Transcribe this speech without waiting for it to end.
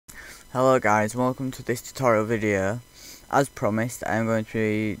Hello guys, welcome to this tutorial video. As promised, I am going to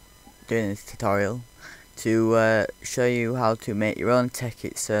be doing this tutorial to show you how to make your own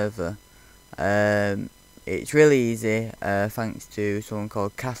Tekkit server. It's really easy, thanks to someone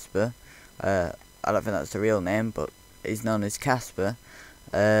called Casper. I don't think that's the real name, but he's known as Casper.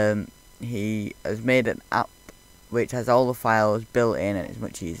 He has made an app which has all the files built in and it's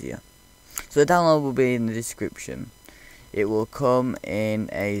much easier. So the download will be in the description. It will come in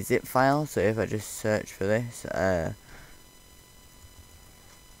a zip file, so if I just search for this,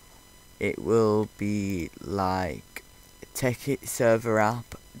 it will be like Tekkit server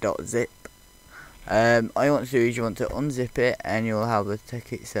app.zip. All you want to do is you want to unzip it and you'll have the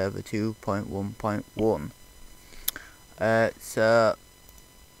Tekkit server 2.1.1. So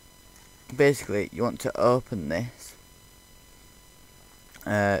basically you want to open this.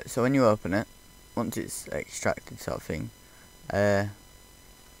 So when you open it, once it's extracted sort of thing,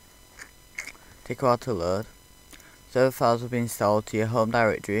 take a while to load. Server files will be installed to your home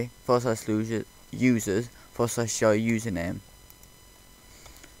directory /users /your username.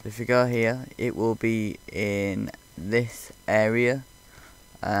 If you go here, it will be in this area,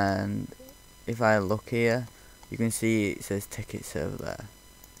 and if I look here, you can see it says Tekkit server there.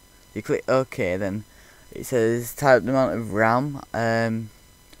 You click OK, then it says type the amount of RAM.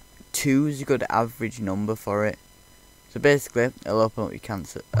 2 is a good average number for it. So basically, it'll open up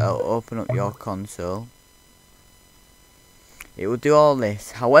your console. It will do all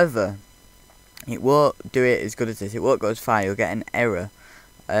this. However, it won't do it as good as this. It won't go as far. You'll get an error.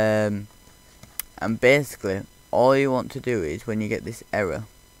 And basically, all you want to do is when you get this error,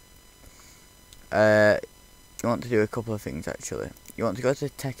 you want to do a couple of things actually. You want to go to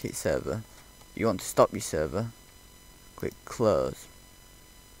Tekkit server. You want to stop your server. Click close.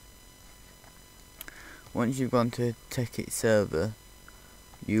 Once you've gone to Tekkit server,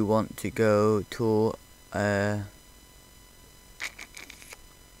 you want to go to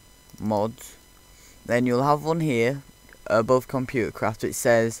mods. Then you'll have one here above computer craft. It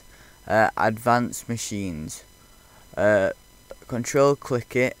says advanced machines. Control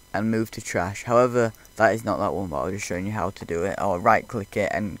click it and move to trash. However, that is not that one, but I'll just show you how to do it. I'll right click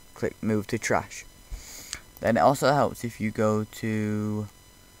it and click move to trash. Then it also helps if you go to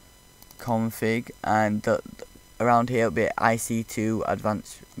config and around here it'll be IC2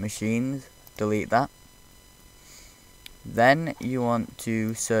 advanced machines. Delete that. Then you want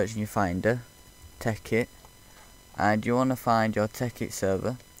to search in your finder Tekkit, and you want to find your Tekkit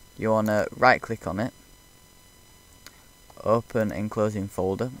server. You want to right click on it, open and closing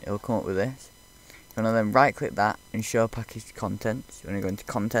folder. It'll come up with this. You want to then right click that and show package contents. You want to go into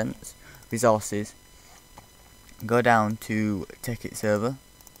contents, resources, go down to Tekkit server,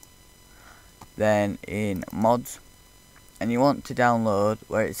 then in mods, and you want to download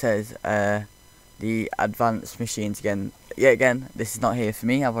where it says the advanced machines again. Yeah, again, this is not here for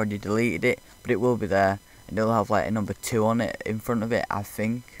me. I've already deleted it, but it will be there, and it'll have like a number 2 on it in front of it, I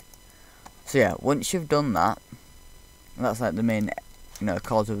think. So yeah, once you've done that, that's like the main,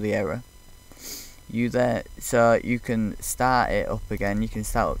 cause of the error. So you can start it up again. You can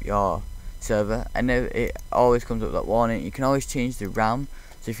start up your server, and it always comes up with that warning. You can always change the RAM.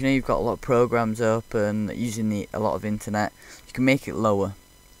 So if you know you've got a lot of programs open using a lot of internet, you can make it lower.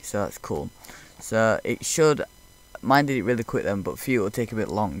 So that's cool. So it should, mine did it really quick then, but for you it'll take a bit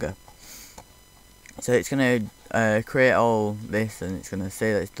longer. So it's going to create all this, and it's going to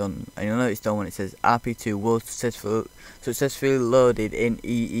say that it's done. And you'll know it's done when it says RP2 was successfully loaded in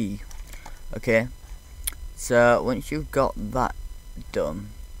EE. Okay. So once you've got that done,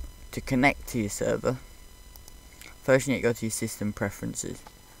 to connect to your server, first you need to go to your system preferences.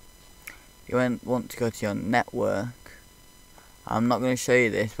 You want to go to your network. I'm not going to show you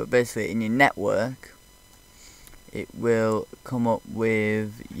this, but basically in your network, it will come up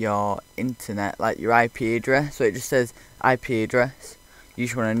with your internet, like your IP address. So it just says IP address. You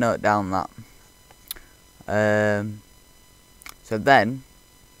just want to note down that. So then,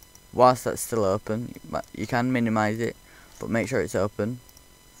 whilst that's still open, you can minimize it, but make sure it's open.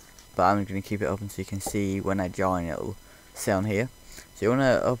 But I'm going to keep it open so you can see when I join, it'll say on here. So you want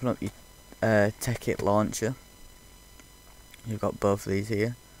to open up your Tekkit Launcher. You've got both of these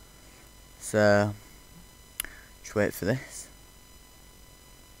here. So just wait for this.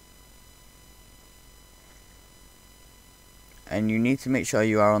 And you need to make sure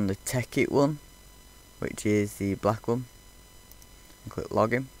you are on the Tekkit one, which is the black one. And click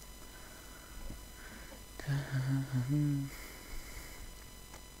login.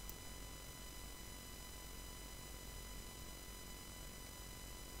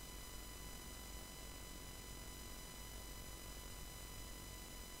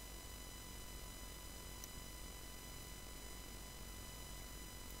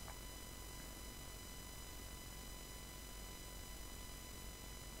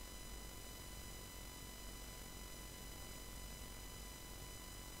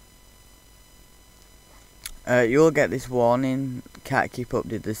 You'll get this warning, can't keep up,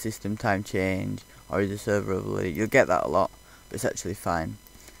 did the system time change, or is the server overloaded. You'll get that a lot, but it's actually fine.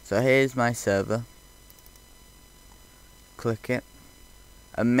 So here's my server. Click it.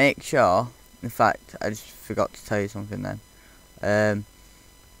 And make sure, in fact, I just forgot to tell you something then.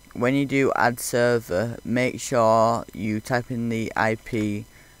 When you do add server, make sure you type in the IP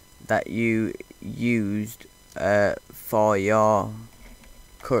that you used for your,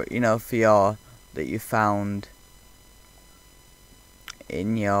 that you found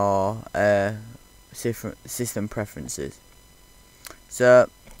in your system preferences. So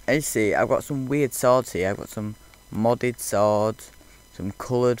as you see, I've got some weird swords here. I've got some modded swords, some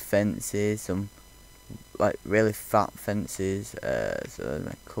coloured fences, some like really fat fences, so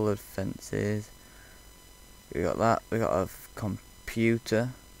like coloured fences. We got that. We got a computer.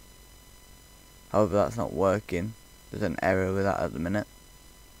 However, that's not working. There's an error with that at the minute.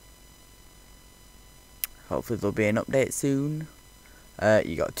 Hopefully there'll be an update soon.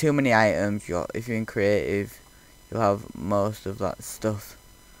 You got too many items. If you're in creative, you'll have most of that stuff.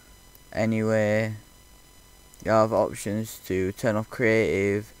 Anyway, you have options to turn off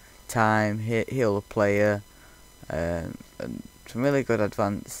creative, time, heal the player, and some really good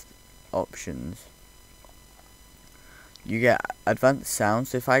advanced options. You get advanced sounds.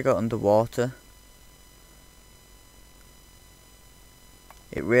 So if I go underwater,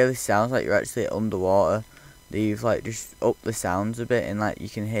 it really sounds like you're actually underwater. They've like just upped the sounds a bit, and like you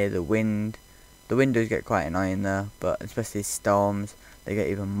can hear the wind. The wind does get quite annoying though, but especially storms, they get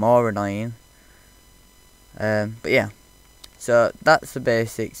even more annoying. But yeah, so that's the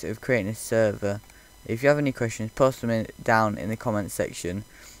basics of creating a server. If you have any questions, post them down in the comments section.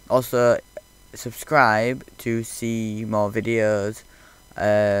 Also, subscribe to see more videos,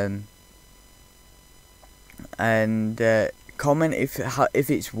 and comment if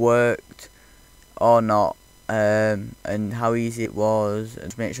it's worked or not, and how easy it was,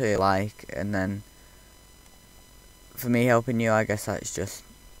 and make sure you like. And then for me helping you, I guess that's just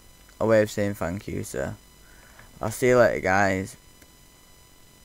a way of saying thank you. So I'll see you later, guys.